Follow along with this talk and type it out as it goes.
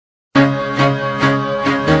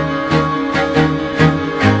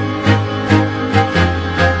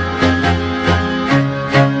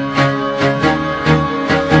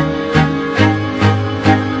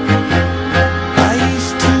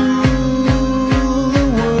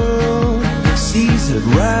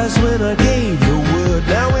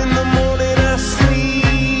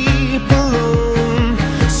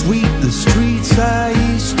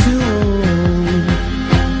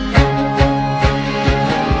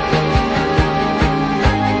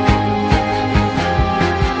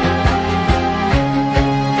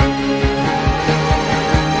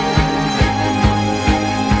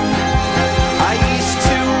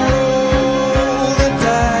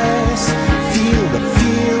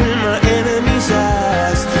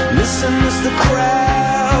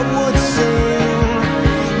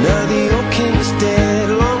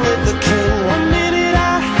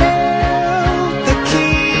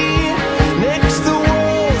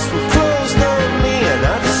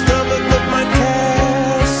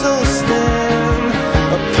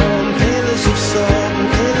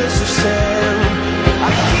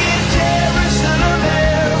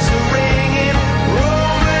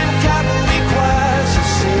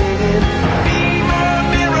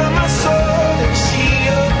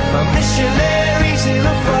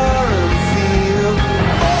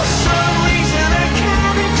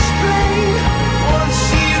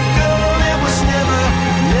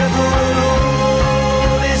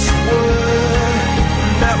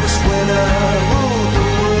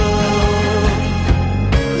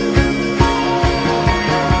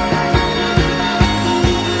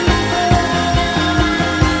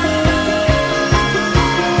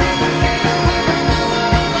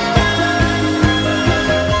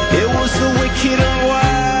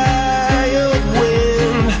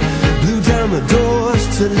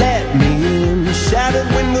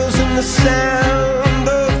the sound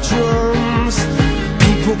of drums.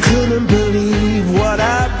 People couldn't believe what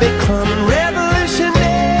I'd become.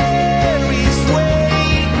 Revolutionaries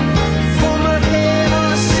wait for my head on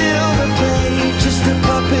a silver plate, just a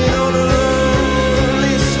puppet on a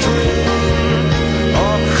lonely string.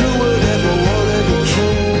 Oh, who would ever want to be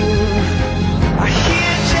king? I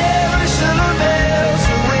hear Jerusalem bells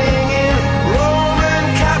are ringing, Roman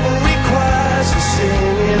cavalry choirs are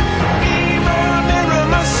singing. Be my mirror,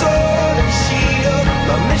 my sword and shield,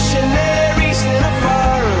 my missionaries in a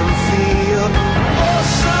foreign field. For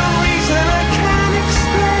some reason I can't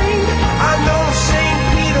explain, I know St.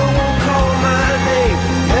 Peter won't call my name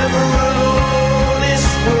ever alone this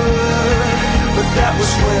word, but that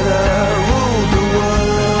was when I ruled the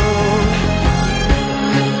world.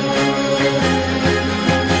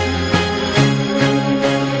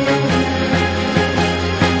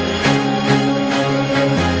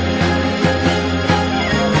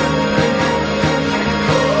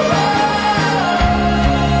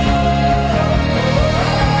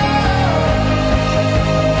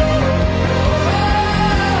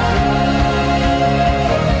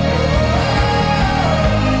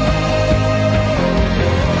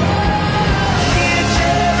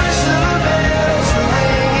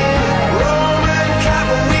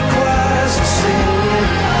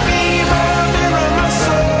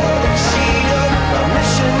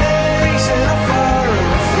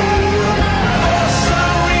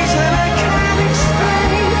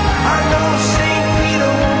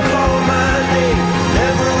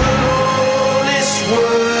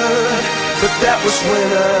 That was when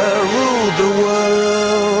I